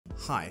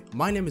Hi,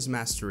 my name is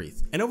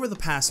MasterEth, and over the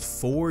past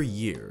 4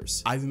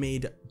 years, I've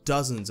made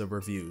dozens of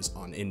reviews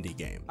on indie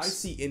games. I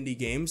see indie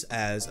games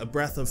as a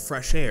breath of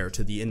fresh air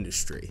to the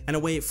industry, and a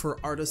way for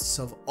artists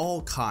of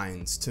all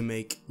kinds to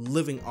make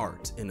living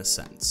art in a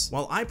sense.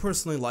 While I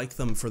personally like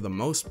them for the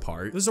most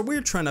part, there's a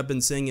weird trend I've been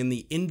seeing in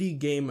the indie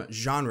game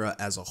genre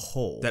as a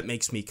whole that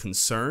makes me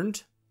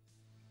concerned,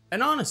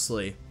 and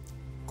honestly,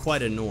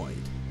 quite annoyed.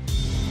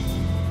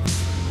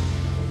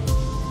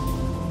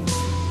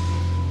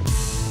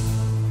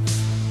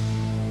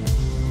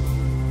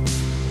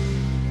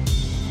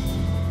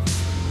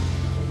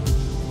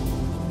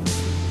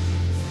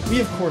 We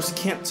of course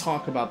can't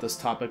talk about this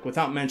topic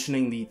without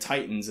mentioning the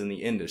titans in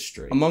the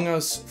industry. Among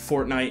Us,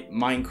 Fortnite,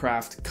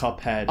 Minecraft,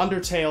 Cuphead,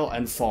 Undertale,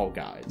 and Fall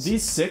Guys.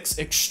 These 6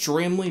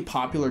 extremely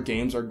popular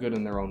games are good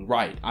in their own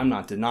right, I'm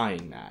not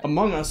denying that.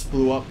 Among Us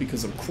blew up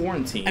because of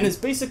quarantine, and is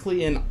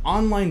basically an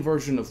online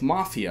version of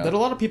Mafia that a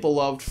lot of people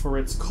loved for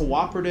its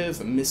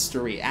cooperative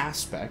mystery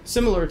aspect,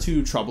 similar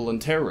to Trouble in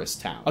Terrorist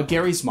Town, a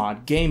Garry's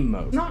Mod game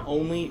mode. Not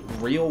only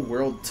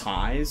real-world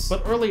ties,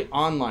 but early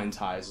online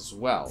ties as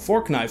well.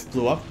 Fortnite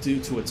blew up due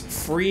to its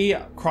free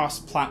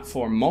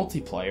cross-platform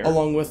multiplayer,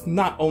 along with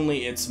not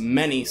only its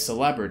many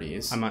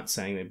celebrities. I'm not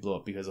saying they blew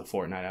up because of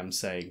Fortnite, I'm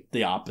saying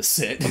the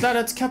opposite. But that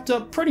it's kept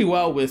up pretty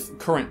well with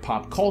current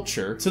pop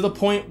culture, to the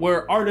point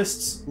where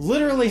artists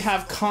literally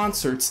have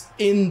concerts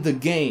in the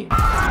game.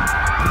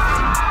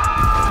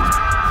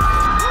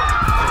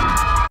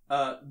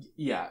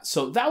 Yeah,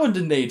 so that one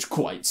didn't age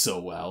quite so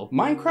well.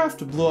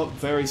 Minecraft blew up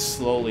very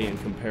slowly in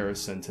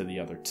comparison to the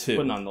other two,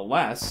 but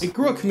nonetheless, it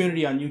grew a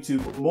community on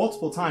YouTube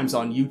multiple times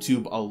on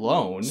YouTube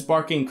alone,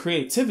 sparking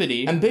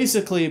creativity and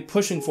basically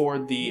pushing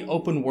forward the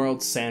open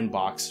world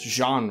sandbox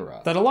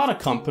genre that a lot of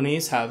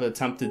companies have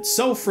attempted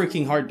so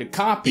freaking hard to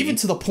copy, even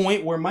to the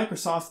point where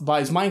Microsoft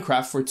buys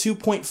Minecraft for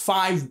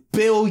 $2.5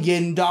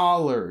 billion.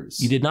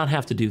 You did not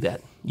have to do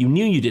that. You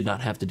knew you did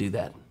not have to do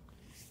that.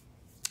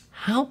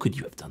 How could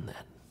you have done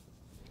that?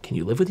 Can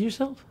you live with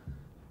yourself?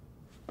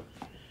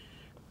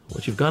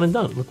 What you've gone and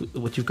done. Look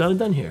what you've gone and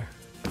done here.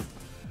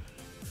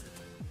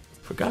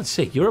 For God's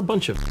sake, you're a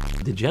bunch of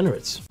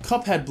degenerates.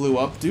 Cuphead blew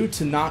up due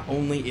to not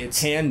only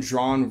its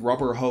hand-drawn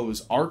rubber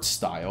hose art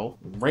style,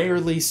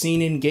 rarely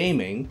seen in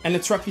gaming, and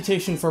its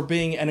reputation for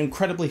being an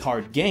incredibly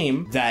hard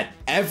game that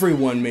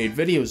everyone made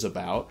videos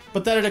about,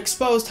 but that it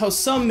exposed how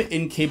some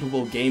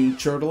incapable game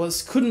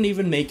journalists couldn't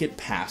even make it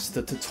past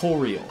the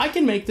tutorial. I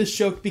can make this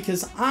joke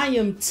because I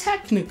am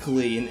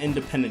technically an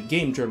independent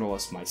game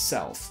journalist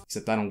myself,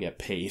 except I don't get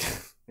paid.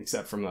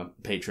 Except from the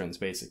patrons,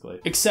 basically.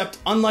 Except,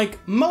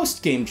 unlike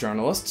most game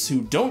journalists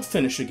who don't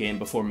finish a game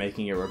before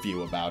making a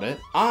review about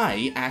it,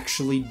 I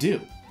actually do.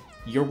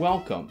 You're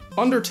welcome.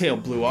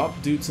 Undertale blew up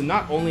due to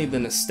not only the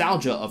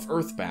nostalgia of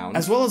Earthbound,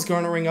 as well as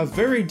garnering a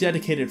very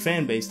dedicated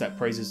fan base that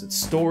praises its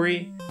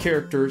story,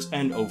 characters,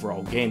 and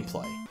overall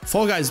gameplay.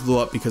 Fall Guys blew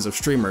up because of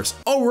streamers.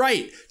 Oh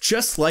right,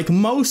 just like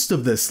most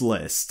of this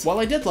list. While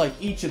I did like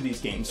each of these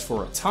games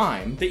for a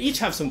time, they each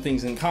have some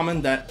things in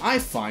common that I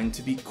find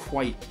to be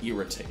quite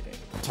irritating.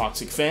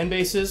 Toxic fan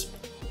bases,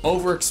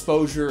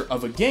 overexposure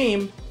of a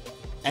game,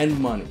 and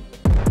money.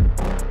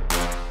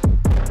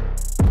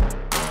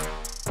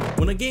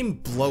 When a game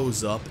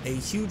blows up, a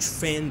huge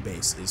fan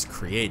base is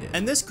created.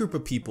 And this group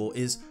of people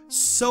is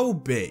so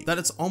big that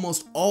it's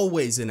almost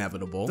always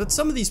inevitable that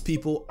some of these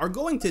people are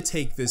going to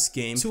take this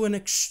game to an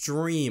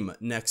extreme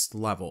next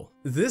level.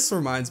 This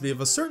reminds me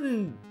of a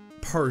certain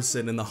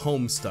person in the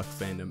Homestuck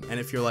fandom. And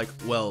if you're like,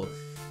 well,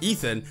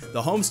 Ethan,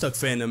 the Homestuck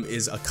fandom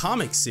is a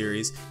comic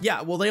series.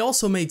 Yeah, well, they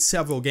also made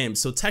several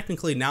games, so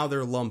technically now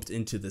they're lumped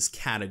into this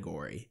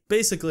category.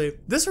 Basically,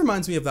 this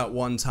reminds me of that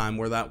one time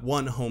where that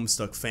one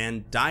Homestuck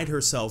fan dyed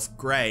herself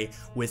gray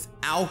with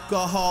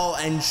alcohol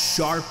and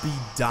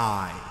Sharpie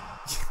dye.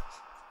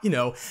 You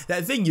know,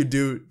 that thing you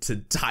do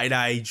to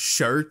tie-dye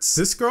shirts.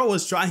 This girl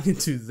was trying to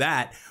do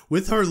that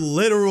with her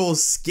literal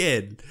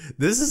skin.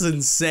 This is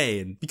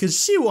insane,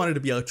 because she wanted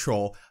to be a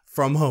troll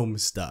from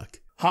Homestuck.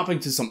 Hopping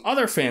to some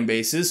other fan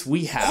bases,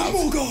 we have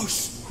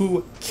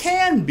who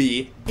can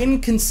be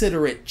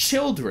inconsiderate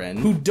children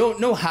who don't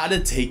know how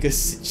to take a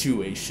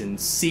situation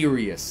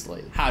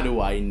seriously. How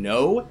do I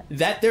know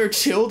that they're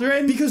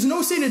children? Because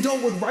no sane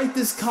adult would write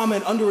this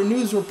comment under a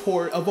news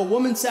report of a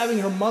woman stabbing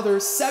her mother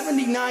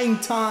 79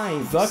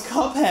 times. The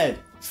Cuphead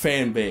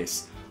fan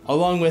base,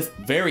 along with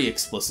very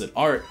explicit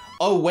art.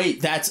 Oh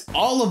wait, that's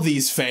all of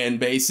these fan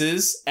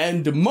bases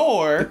and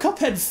more. The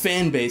Cuphead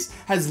fan base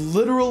has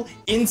literal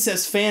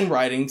incest fan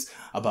writings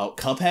about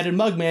Cuphead and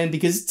Mugman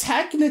because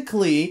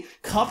technically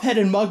Cuphead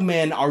and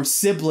Mugman are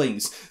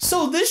siblings.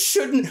 So this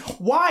shouldn't,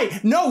 why?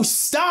 No,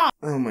 stop!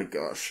 Oh my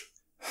gosh.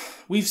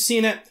 We've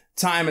seen it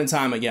time and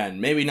time again.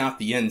 Maybe not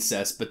the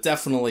incest, but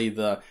definitely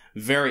the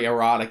very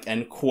erotic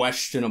and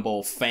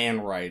questionable fan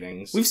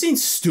writings. We've seen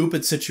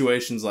stupid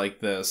situations like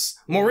this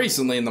more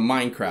recently in the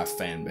Minecraft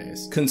fan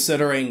base,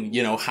 considering,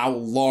 you know, how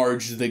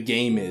large the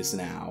game is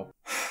now.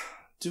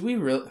 Do we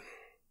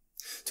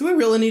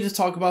really need to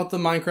talk about the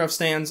Minecraft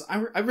stands?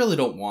 I really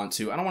don't want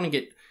to. I don't want to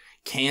get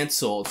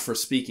canceled for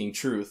speaking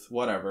truth,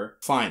 whatever.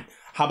 Fine.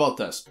 How about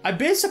this? I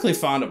basically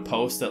found a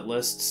post that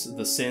lists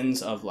the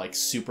sins of like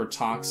super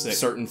toxic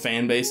certain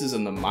fan bases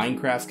in the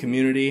Minecraft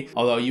community,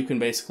 although you can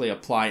basically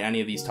apply any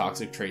of these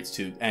toxic traits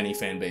to any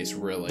fan base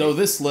really. Though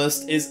this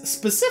list is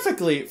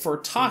specifically for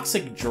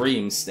toxic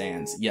dream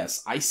stands.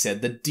 Yes, I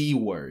said the D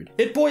word.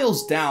 It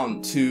boils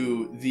down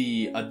to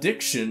the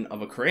addiction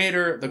of a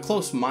creator, the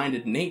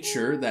close-minded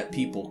nature that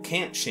people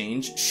can't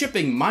change,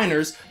 shipping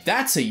minors,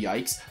 that's a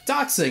yikes,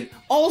 doxing,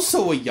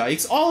 also a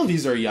yikes, all of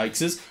these are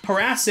yikeses,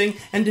 harassing,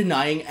 and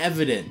denying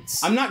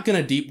evidence. I'm not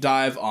gonna deep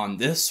dive on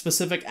this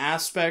specific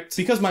aspect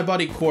because my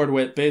buddy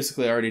Cordwit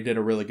basically already did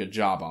a really good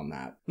job on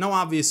that. Now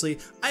obviously,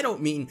 I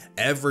don't mean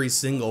every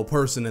single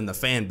person in the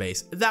fan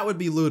base. That would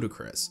be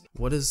ludicrous.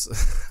 What's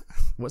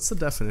the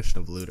definition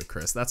of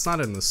ludicrous? That's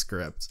not in the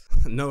script.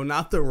 No,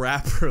 not the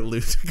rapper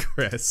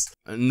Ludacris.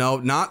 No,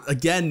 not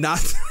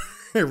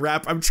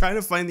rap. I'm trying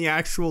to find the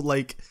actual,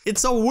 like,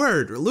 it's a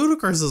word.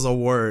 Ludicrous is a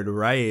word,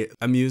 right?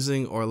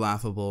 Amusing or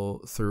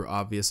laughable through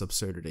obvious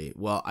absurdity.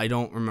 Well, I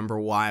don't remember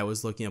why I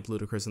was looking up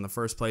ludicrous in the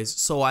first place,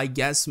 so I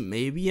guess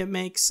maybe it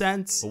makes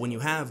sense. But when you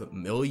have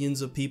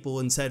millions of people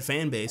in said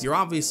fan base, you're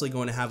obviously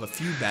going to have a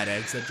few bad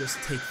eggs that just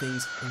take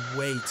things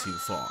way too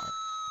far.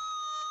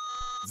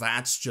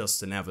 That's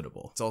just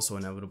inevitable. It's also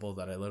inevitable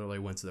that I literally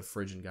went to the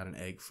fridge and got an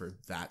egg for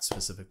that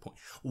specific point.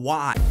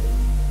 Why?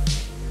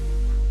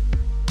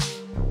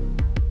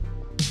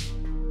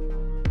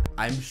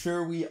 I'm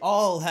sure we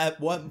all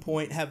at one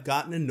point have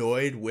gotten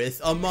annoyed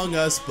with Among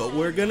Us, but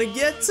we're gonna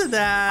get to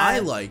that. I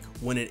like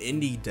when an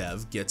indie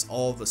dev gets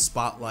all the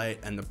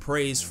spotlight and the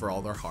praise for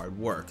all their hard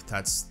work.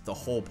 That's the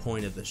whole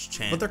point of this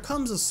channel. But there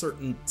comes a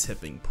certain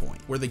tipping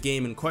point where the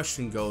game in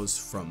question goes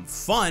from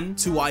fun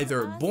to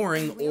either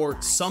boring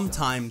or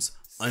sometimes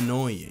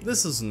annoying.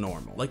 This is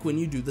normal, like when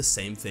you do the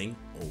same thing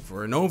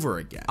over and over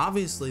again.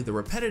 Obviously, the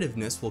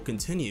repetitiveness will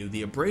continue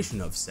the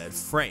abrasion of said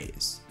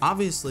phrase.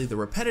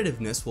 Obviously,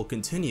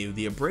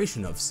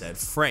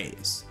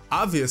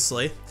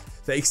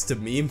 thanks to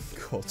meme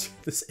culture,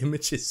 this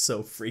image is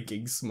so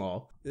freaking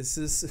small. This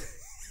is...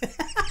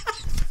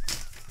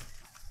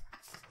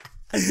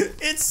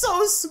 It's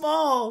so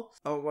small!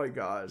 Oh my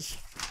gosh,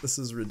 this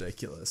is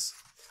ridiculous.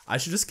 I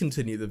should just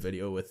continue the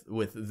video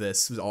with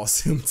this all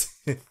zoomed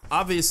in.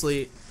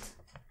 Obviously,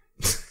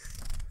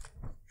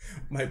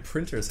 my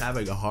printer's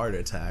having a heart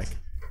attack.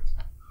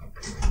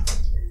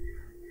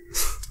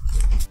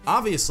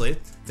 Obviously,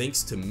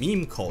 thanks to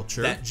meme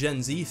culture, that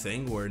Gen Z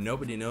thing where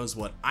nobody knows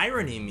what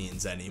irony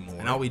means anymore,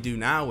 and all we do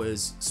now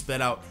is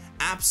spit out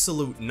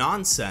absolute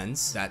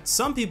nonsense that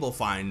some people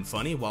find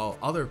funny while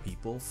other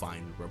people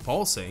find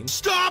repulsing.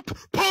 Stop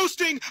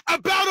posting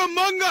about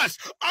Among Us!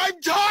 I'm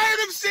tired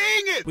of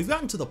seeing it! We've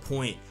gotten to the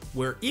point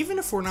where even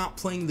if we're not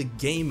playing the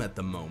game at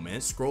the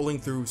moment,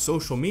 scrolling through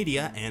social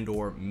media and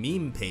or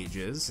meme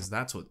pages, because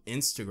that's what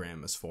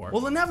Instagram is for,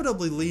 will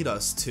inevitably lead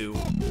us to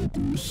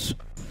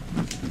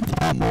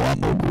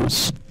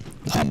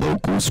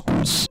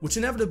which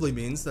inevitably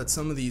means that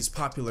some of these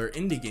popular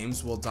indie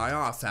games will die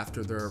off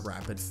after their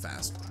rapid,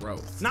 fast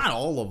growth. Not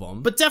all of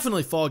them, but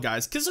definitely Fall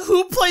Guys, because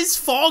who plays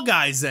Fall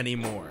Guys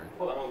anymore?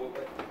 Hold on,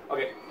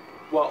 okay,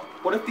 well,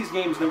 what if these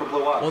games never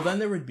blow up? Well, then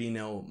there would be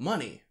no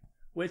money,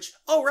 which,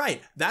 oh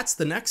right, that's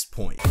the next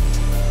point.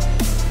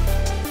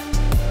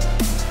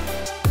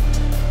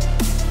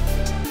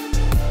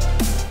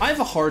 I have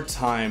a hard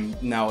time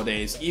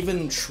nowadays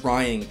even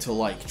trying to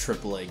like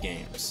AAA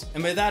games.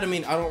 And by that I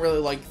mean I don't really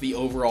like the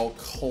overall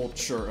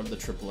culture of the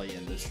AAA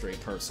industry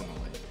personally.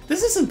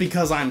 This isn't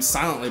because I'm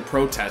silently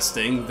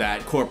protesting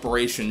that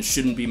corporations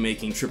shouldn't be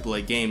making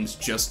AAA games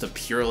just to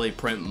purely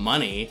print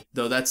money,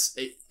 though that's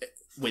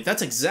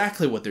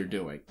exactly what they're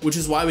doing. Which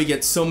is why we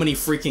get so many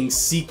freaking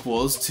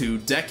sequels to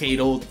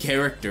decade-old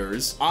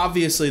characters.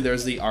 Obviously,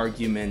 there's the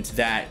argument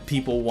that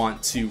people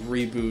want to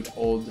reboot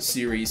old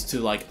series to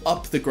like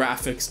up the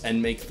graphics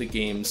and make the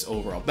games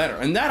overall better,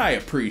 and that I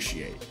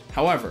appreciate.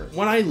 However,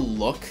 when I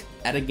look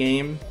at a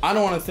game, I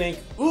don't want to think,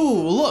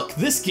 ooh, look,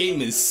 this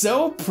game is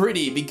so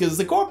pretty because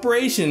the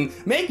corporation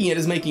making it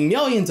is making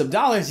millions of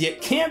dollars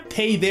yet can't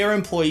pay their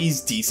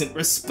employees decent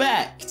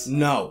respect.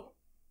 No.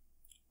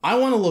 I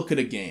want to look at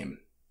a game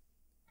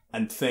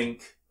and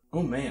think,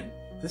 oh man,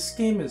 this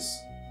game is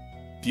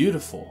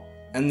beautiful,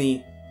 and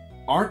the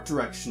art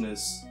direction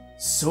is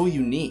so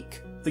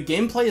unique. The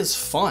gameplay is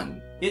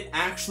fun. It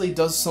actually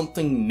does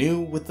something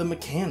new with the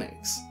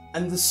mechanics.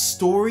 And the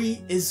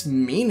story is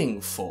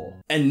meaningful,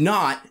 and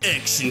not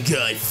Action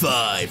Guy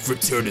 5,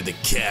 Return of the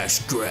Cash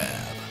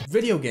Grab.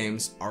 Video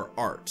games are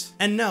art.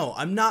 And no,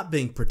 I'm not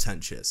being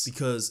pretentious,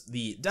 because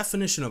the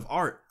definition of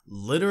art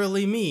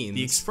literally means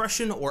the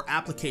expression or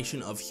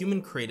application of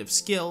human creative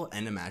skill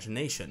and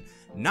imagination,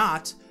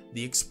 not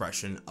the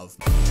expression of...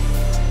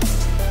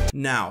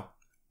 Now,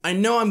 I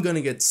know I'm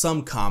gonna get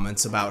some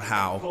comments about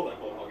how... Hold on,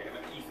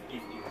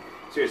 Ethan.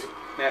 Seriously,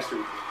 Master,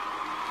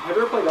 have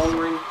you ever played Elden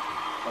Ring?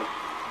 Like,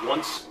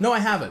 once. No, I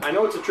haven't. I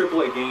know it's a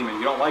AAA game and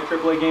you don't like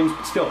AAA games,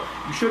 but still,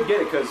 you should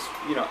get it because,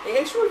 you know,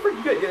 it's really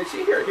pretty good. Yeah,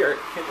 see, here,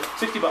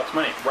 $60,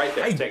 money, right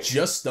there. I Take it.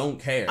 just don't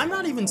care. I'm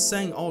not even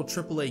saying all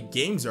AAA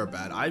games are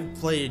bad. I've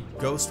played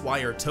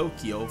Ghostwire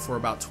Tokyo for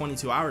about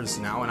 22 hours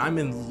now, and I'm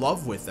in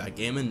love with that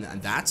game, and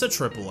that's a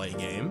AAA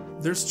game.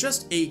 There's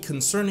just a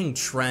concerning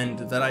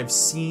trend that I've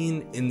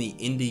seen in the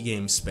indie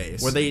game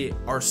space where they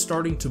are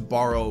starting to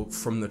borrow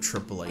from the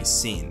AAA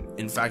scene.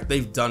 In fact,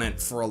 they've done it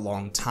for a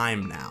long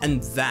time now,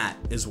 and that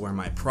is where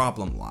my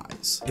problem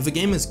lies. If a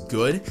game is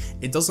good,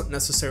 it doesn't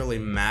necessarily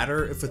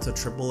matter if it's a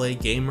AAA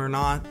game or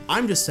not.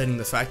 I'm just stating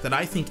the fact that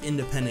I think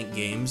independent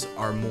games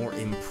are more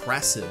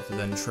impressive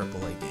than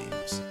AAA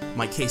games.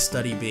 My case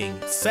study being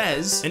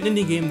Fez, an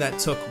indie game that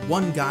took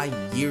one guy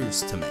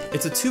years to make.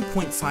 It's a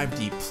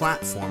 2.5D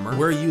platformer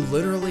where you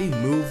literally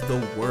move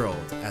the world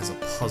as a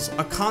puzzle,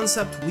 a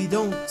concept we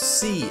don't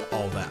see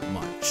all that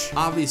much.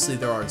 Obviously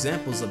there are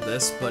examples of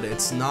this, but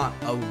it's not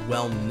a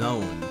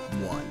well-known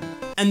one.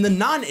 And the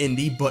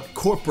non-indie but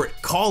corporate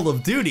Call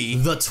of Duty,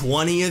 the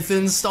 20th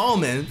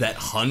installment that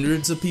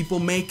hundreds of people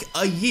make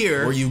a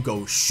year, where you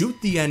go shoot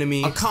the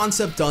enemy, a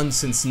concept done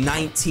since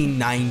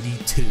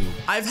 1992.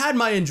 I've had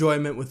my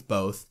enjoyment with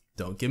both,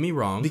 don't get me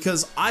wrong,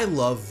 because I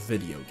love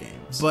video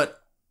games,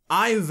 but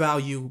I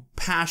value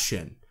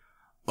passion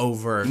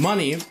over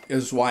money.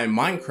 Is why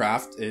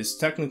Minecraft is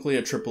technically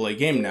a AAA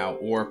game now,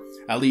 or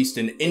at least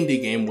an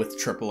indie game with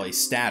AAA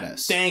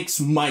status. Thanks,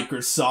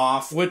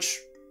 Microsoft, which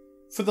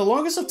for the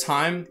longest of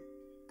time,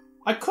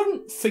 I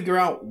couldn't figure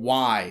out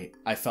why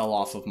I fell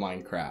off of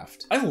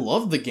Minecraft. I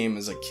loved the game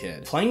as a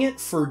kid, playing it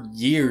for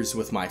years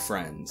with my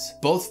friends,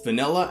 both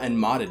vanilla and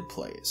modded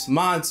plays.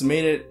 Mods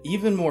made it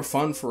even more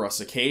fun for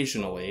us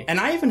occasionally, and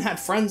I even had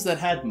friends that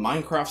had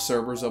Minecraft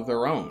servers of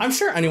their own. I'm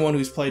sure anyone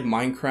who's played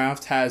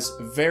Minecraft has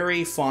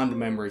very fond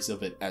memories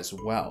of it as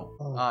well.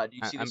 Do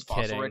you see this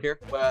fossil right here?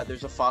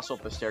 There's a fossil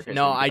up the staircase.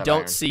 No, I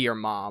don't see your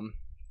mom.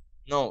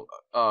 No.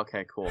 Oh,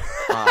 okay, cool.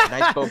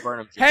 Nice Bo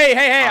Burnham. Hey,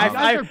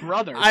 they're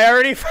brothers. I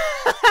already.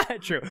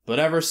 True. But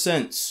ever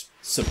since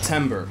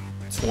September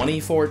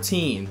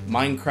 2014,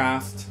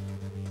 Minecraft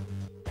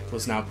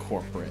was now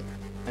corporate,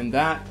 and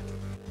that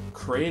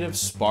creative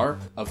spark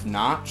of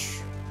Notch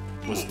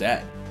was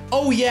dead.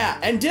 Oh yeah,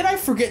 and did I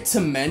forget to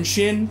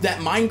mention that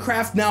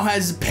Minecraft now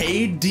has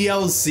paid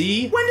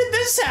DLC? When did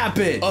this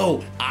happen?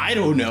 Oh, I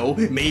don't know,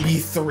 maybe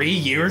 3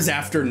 years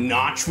after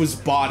Notch was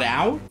bought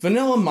out?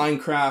 Vanilla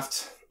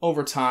Minecraft,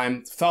 over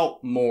time,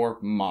 felt more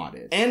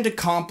modded and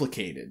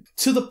complicated,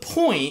 to the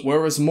point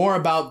where it was more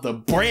about the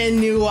brand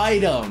new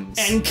items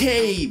and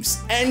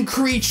caves and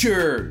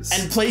creatures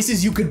and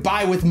places you could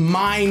buy with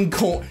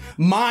Minecoin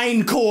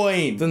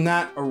than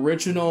that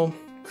original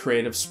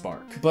creative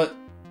spark. But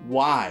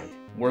why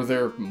were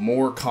there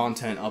more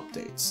content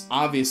updates?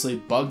 Obviously,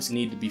 bugs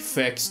need to be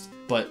fixed,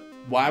 but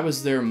why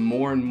was there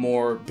more and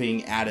more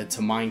being added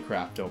to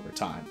Minecraft over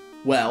time?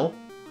 Well,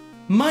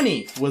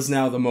 money was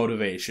now the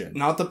motivation,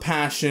 not the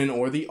passion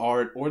or the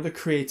art or the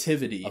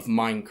creativity of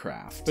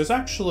Minecraft. There's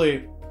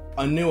actually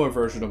a newer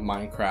version of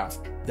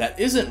Minecraft that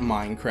isn't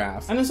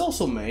Minecraft and is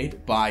also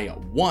made by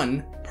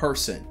one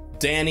person,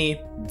 Danny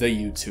the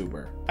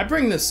YouTuber. I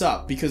bring this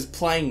up because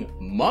playing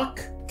Muck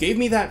gave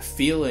me that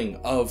feeling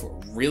of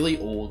really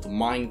old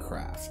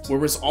Minecraft, where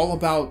it was all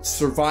about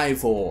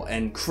survival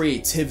and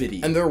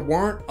creativity, and there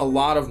weren't a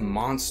lot of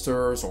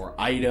monsters or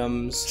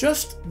items,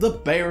 just the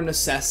bare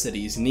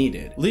necessities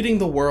needed, leading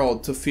the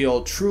world to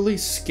feel truly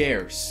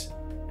scarce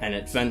and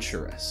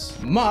adventurous.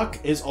 Muck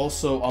is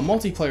also a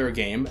multiplayer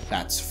game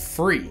that's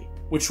free,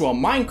 which while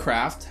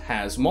Minecraft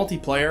has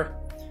multiplayer,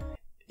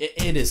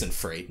 it isn't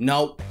free.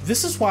 No,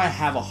 this is why I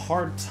have a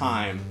hard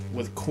time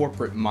with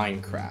corporate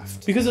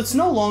Minecraft, because it's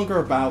no longer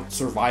about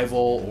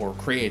survival or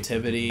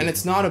creativity, and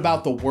it's not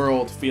about the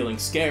world feeling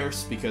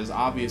scarce, because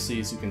obviously,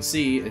 as you can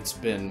see, it's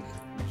been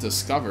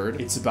discovered.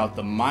 It's about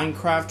the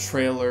Minecraft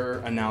trailer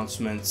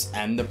announcements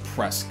and the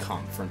press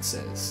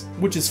conferences,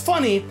 which is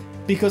funny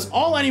because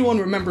all anyone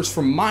remembers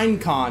from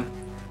Minecon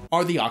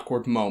are the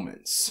awkward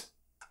moments.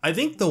 I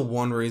think the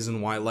one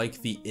reason why I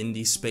like the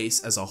indie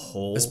space as a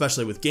whole,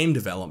 especially with game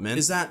development,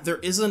 is that there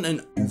isn't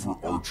an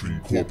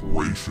overarching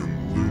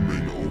corporation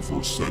looming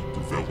over said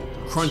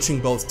developers, crunching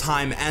both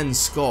time and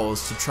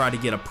skulls to try to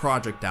get a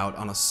project out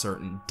on a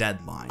certain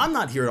deadline. I'm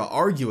not here to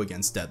argue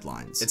against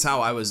deadlines. It's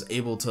how I was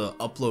able to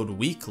upload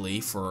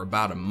weekly for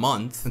about a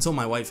month until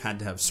my wife had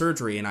to have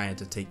surgery and I had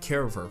to take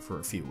care of her for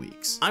a few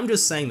weeks. I'm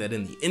just saying that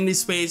in the indie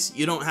space,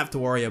 you don't have to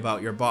worry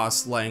about your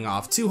boss laying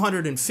off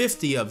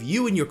 250 of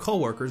you and your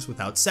coworkers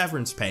without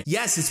severance pay.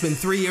 Yes, it's been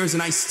 3 years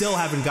and I still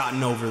haven't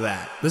gotten over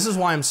that. This is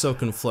why I'm so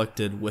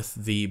conflicted with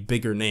the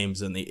bigger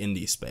names in the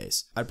indie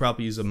space. I'd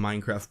probably use a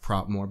Minecraft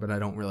prop more, but I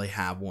don't really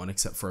have one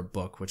except for a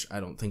book, which I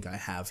don't think I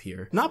have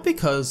here. Not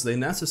because they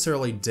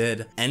necessarily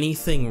did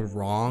anything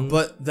wrong,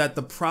 but that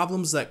the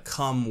problems that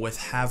come with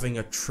having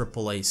a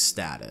AAA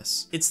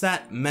status. It's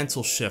that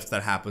mental shift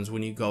that happens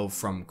when you go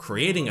from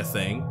creating a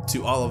thing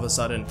to all of a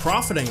sudden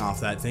profiting off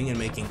that thing and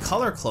making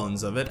color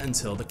clones of it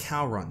until the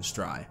cow runs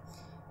dry.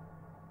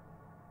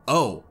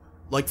 Oh,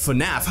 Like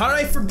FNAF. How did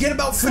I forget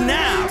about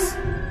FNAF?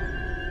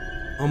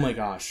 Oh my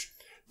gosh.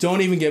 Don't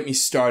even get me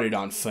started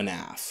on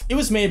FNAF. It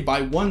was made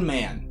by one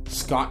man,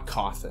 Scott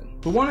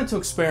Cawthon, who wanted to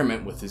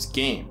experiment with his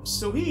games.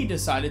 So he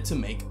decided to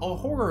make a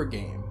horror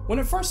game. When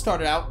it first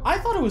started out, I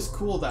thought it was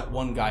cool that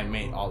one guy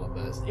made all of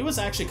this. It was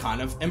actually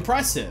kind of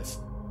impressive.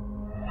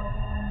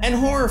 And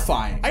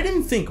horrifying. I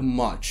didn't think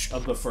much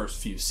of the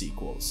first few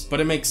sequels, but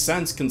it makes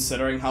sense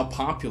considering how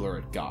popular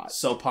it got.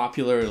 So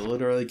popular it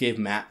literally gave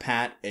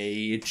MatPat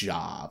a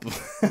job.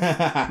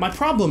 My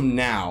problem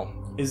now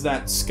is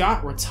that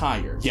Scott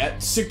retired,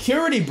 yet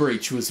Security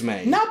Breach was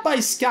made. Not by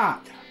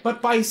Scott,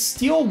 but by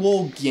Steel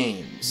Wool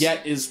Games,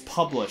 yet is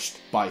published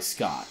by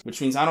Scott, which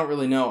means I don't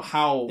really know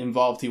how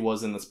involved he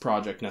was in this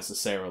project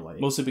necessarily.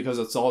 Mostly because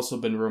it's also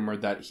been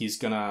rumored that he's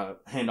gonna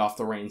hand off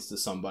the reins to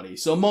somebody,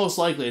 so most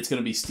likely it's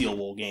gonna be Steel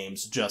Wool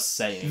Games, just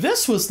saying.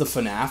 This was the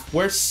FNAF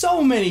where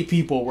so many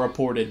people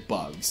reported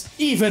bugs,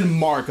 even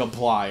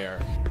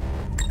Markiplier.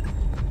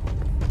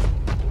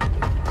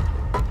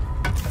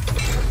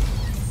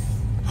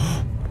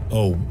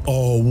 Oh,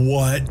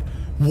 what?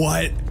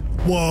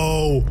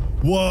 Whoa!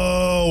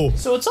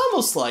 So it's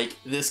almost like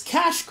this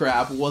cash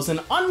grab was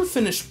an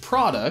unfinished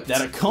product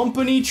that a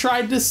company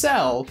tried to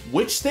sell,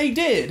 which they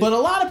did, but a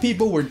lot of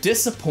people were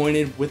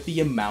disappointed with the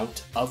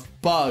amount of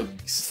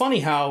bugs. Funny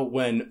how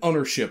when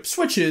ownership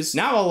switches,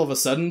 now all of a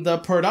sudden the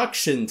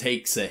production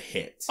takes a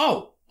hit.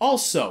 Oh,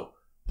 also,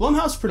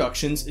 Blumhouse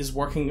Productions is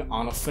working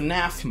on a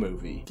FNAF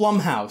movie.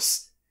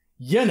 Blumhouse,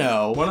 you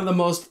know, one of the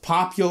most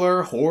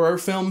popular horror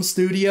film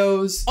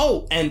studios.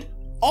 Oh, and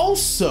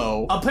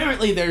also,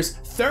 apparently there's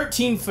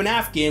 13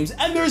 FNAF games,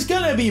 and there's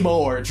gonna be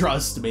more,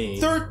 trust me.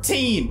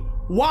 13!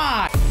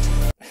 Why?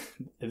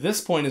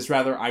 This point is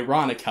rather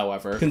ironic,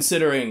 however,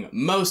 considering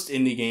most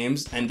indie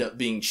games end up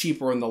being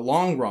cheaper in the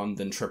long run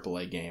than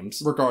AAA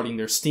games regarding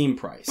their Steam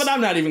price. But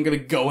I'm not even gonna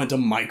go into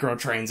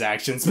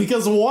microtransactions,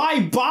 because why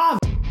bother?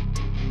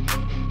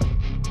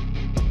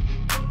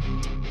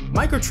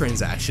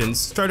 Microtransactions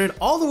started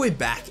all the way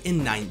back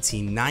in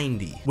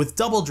 1990 with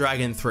Double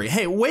Dragon 3.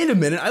 Hey, wait a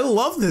minute, I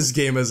loved this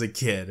game as a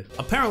kid.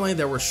 Apparently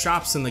there were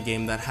shops in the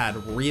game that had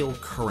real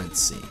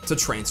currency to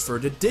transfer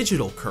to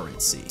digital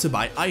currency to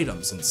buy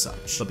items and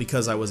such. But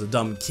because I was a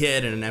dumb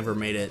kid and never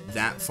made it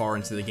that far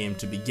into the game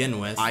to begin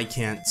with, I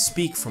can't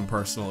speak from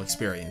personal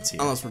experience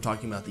here. Unless we're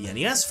talking about the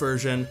NES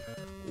version,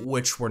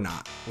 which we're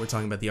not. We're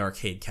talking about the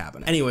arcade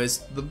cabinet. Anyways,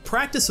 the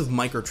practice of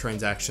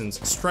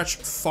microtransactions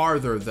stretched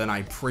farther than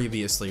I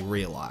previously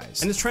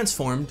realized, and is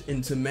transformed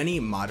into many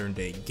modern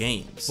day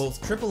games,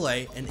 both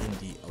AAA and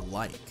indie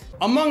alike.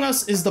 Among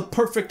Us is the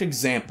perfect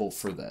example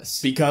for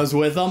this, because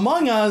with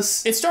Among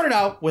Us, it started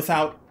out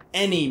without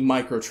any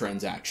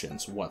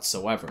microtransactions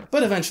whatsoever,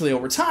 but eventually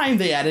over time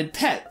they added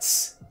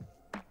pets.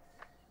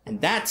 And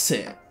that's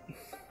it.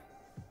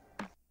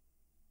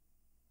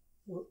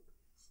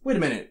 Wait a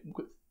minute.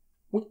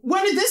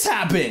 When did this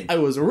happen? I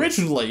was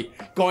originally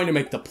going to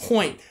make the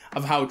point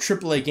of how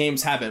AAA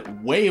games have it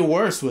way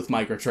worse with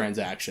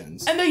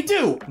microtransactions. And they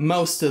do,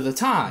 most of the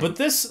time. But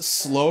this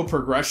slow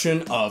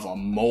progression of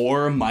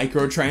more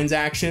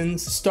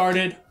microtransactions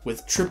started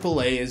with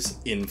AAA's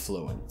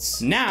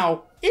influence.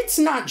 Now, it's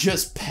not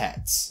just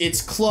pets.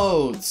 It's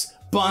clothes,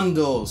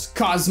 bundles,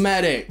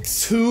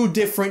 cosmetics, 2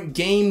 different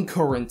game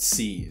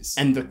currencies,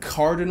 and the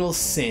cardinal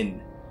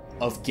sin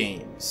of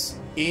games.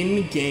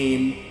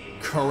 In-game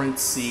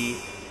currency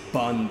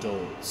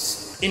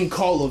bundles. In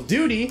Call of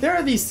Duty, there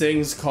are these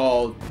things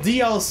called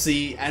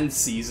DLC and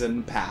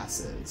Season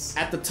Passes.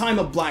 At the time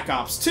of Black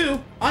Ops 2,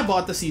 I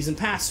bought the Season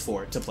Pass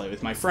for it to play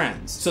with my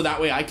friends, so that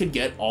way I could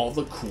get all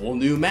the cool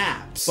new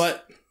maps.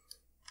 But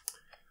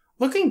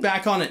looking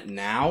back on it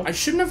now, I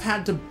shouldn't have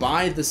had to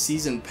buy the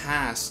Season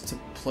Pass to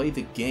play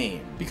the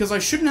game, because I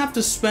shouldn't have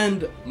to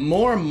spend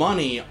more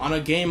money on a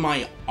game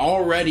I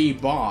already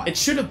bought. It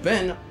should have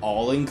been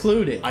all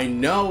included. I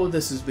know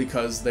this is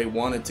because they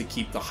wanted to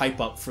keep the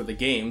hype up for the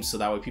game, so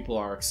that way people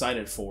are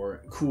excited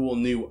for cool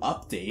new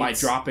updates by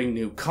dropping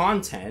new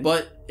content,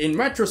 but in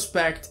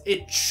retrospect,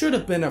 it should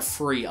have been a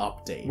free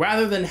update,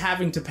 rather than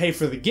having to pay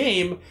for the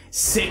game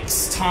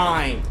 6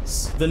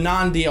 times. The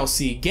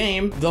non-DLC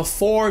game, the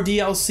 4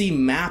 DLC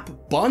map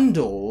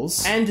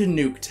bundles, and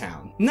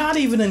Nuketown. Not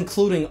even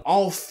including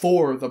all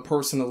 4 of the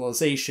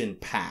personalization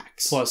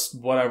packs, plus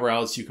whatever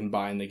else you can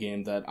buy in the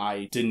game that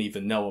I didn't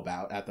even know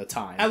about at the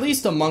time. At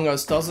least Among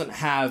Us doesn't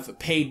have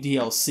paid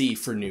DLC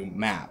for new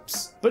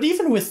maps. But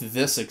even with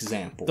this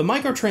example, the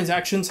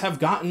microtransactions have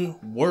gotten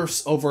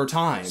worse over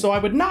time, so I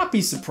would not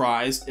be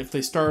surprised if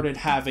they started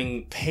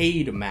having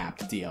paid map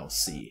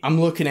DLC. I'm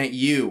looking at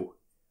you,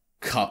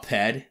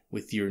 Cuphead,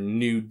 with your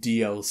new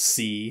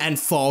DLC, and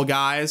Fall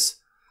Guys.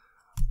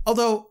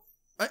 Although,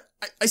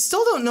 I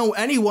still don't know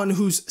anyone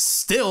who's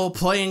still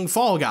playing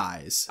Fall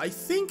Guys. I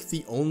think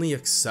the only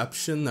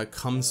exception that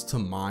comes to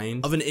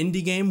mind of an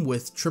indie game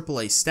with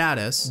AAA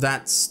status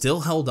that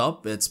still held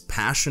up its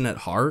passionate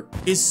heart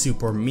is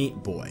Super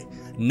Meat Boy.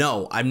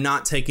 no, I'm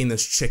not taking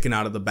this chicken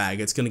out of the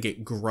bag, it's gonna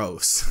get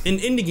gross. In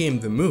Indie Game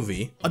the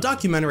Movie, a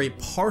documentary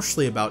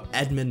partially about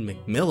Edmund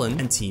McMillan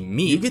and Team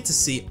Meat, you get to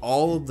see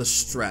all of the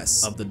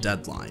stress of the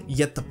deadline,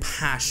 yet the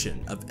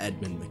passion of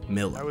Edmund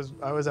McMillan.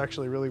 I was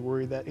actually really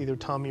worried that either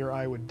Tommy or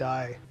I would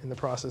die in the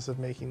process of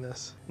making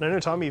this. And I know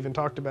Tommy even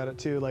talked about it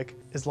too, like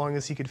as long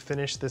as he could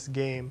finish this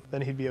game,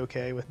 then he'd be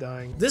okay with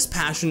dying. This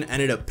passion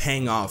ended up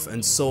paying off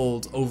and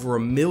sold over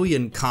 1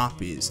 million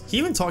copies. He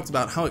even talked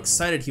about how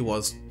excited he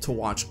was to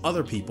watch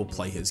other people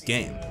play his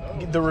game.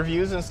 The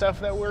reviews and stuff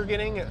that we're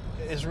getting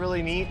is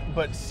really neat,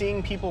 but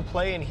seeing people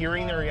play and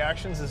hearing their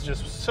reactions is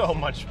just so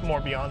much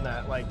more beyond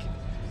that. Like,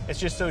 it's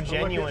just so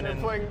genuine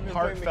and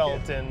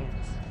heartfelt, and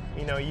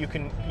you know, you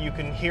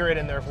can hear it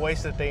in their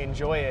voice that they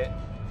enjoy it,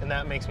 and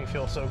that makes me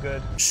feel so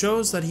good.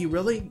 Shows that he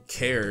really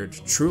cared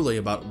truly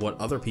about what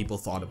other people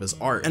thought of his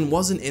art and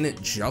wasn't in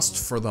it just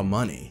for the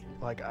money.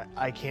 Like,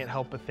 I can't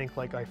help but think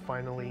like I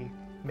finally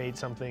made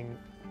something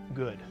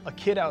good. A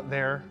kid out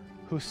there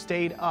who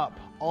stayed up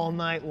all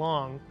night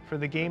long for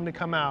the game to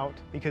come out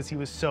because he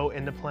was so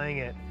into playing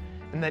it,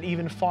 and that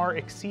even far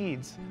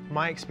exceeds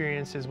my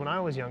experiences when I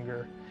was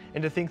younger.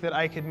 And to think that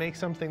I could make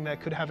something that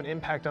could have an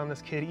impact on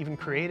this kid even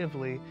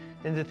creatively,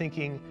 into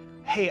thinking,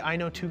 hey, I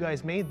know 2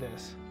 guys made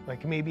this.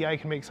 Like, maybe I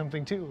can make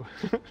something too.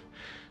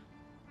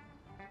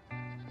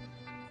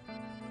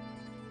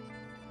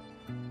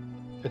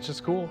 It's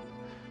just cool.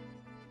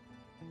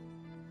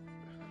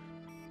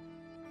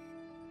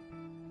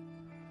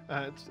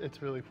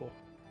 It's really cool.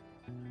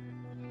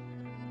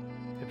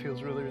 It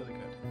feels really, really good.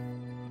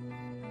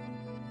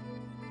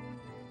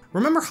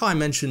 Remember how I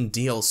mentioned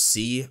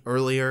DLC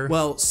earlier?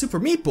 Well, Super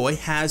Meat Boy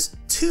has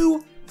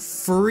 2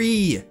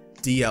 free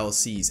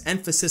DLCs,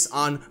 emphasis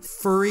on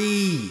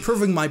free,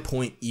 proving my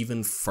point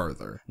even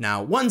further.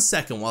 Now, 1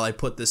 second while I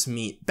put this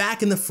meat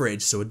back in the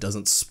fridge so it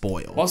doesn't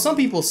spoil. While some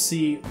people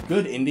see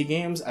good indie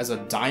games as a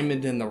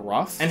diamond in the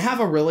rough and have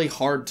a really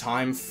hard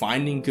time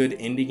finding good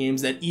indie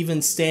games that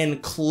even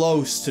stand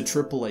close to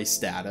AAA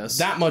status,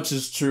 that much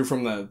is true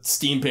from the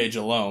Steam page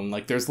alone.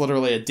 Like, there's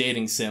literally a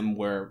dating sim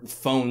where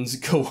phones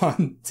go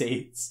on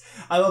dates.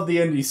 I love the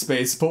indie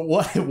space, but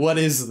what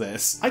is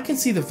this? I can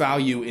see the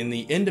value in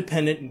the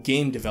independent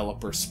game developer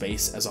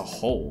space as a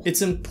whole.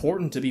 It's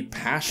important to be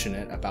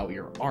passionate about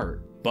your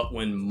art, but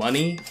when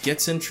money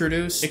gets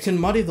introduced, it can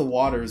muddy the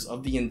waters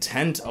of the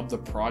intent of the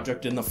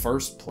project in the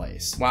first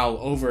place. While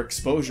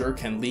overexposure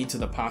can lead to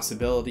the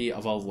possibility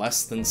of a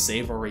less than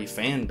savory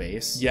fan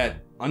base,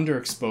 yet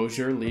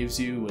underexposure leaves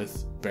you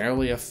with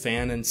barely a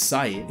fan in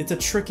sight. It's a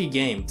tricky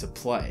game to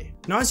play.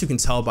 Now, as you can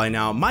tell by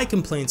now, my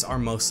complaints are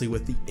mostly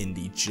with the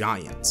indie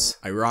giants.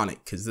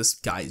 Ironic, because this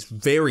guy is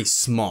very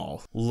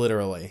small,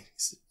 literally.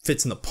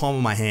 Fits in the palm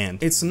of my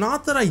hand. It's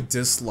not that I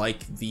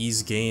dislike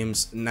these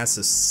games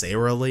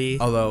necessarily,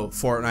 although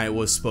Fortnite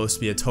was supposed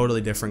to be a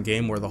totally different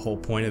game where the whole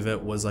point of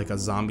it was like a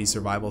zombie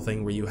survival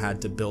thing where you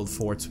had to build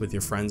forts with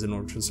your friends in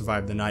order to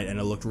survive the night, and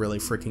it looked really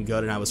freaking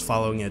good, and I was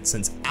following it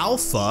since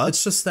alpha.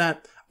 It's just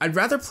that I'd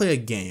rather play a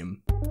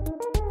game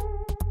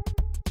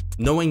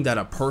knowing that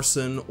a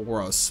person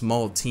or a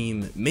small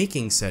team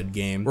making said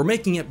game were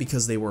making it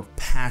because they were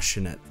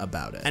passionate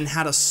about it and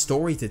had a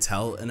story to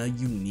tell in a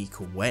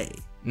unique way.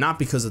 Not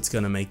because it's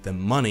gonna make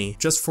them money,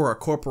 just for a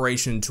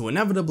corporation to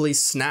inevitably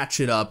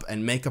snatch it up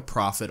and make a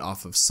profit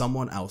off of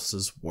someone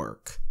else's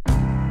work.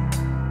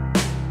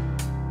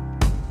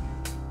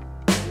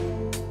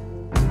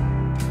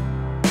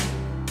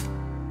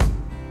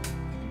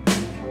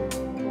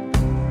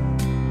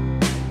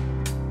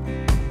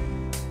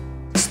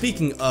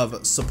 Speaking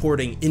of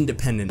supporting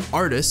independent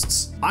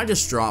artists, I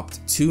just dropped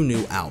 2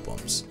 new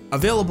albums,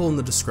 available in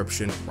the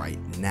description right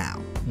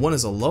now. One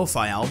is a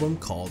lo-fi album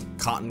called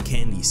Cotton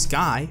Candy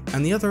Sky,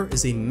 and the other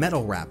is a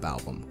metal rap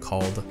album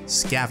called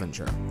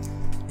Scavenger.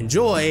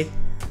 Enjoy!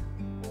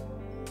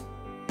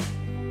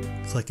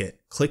 Click it.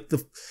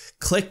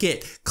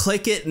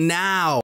 Click it now!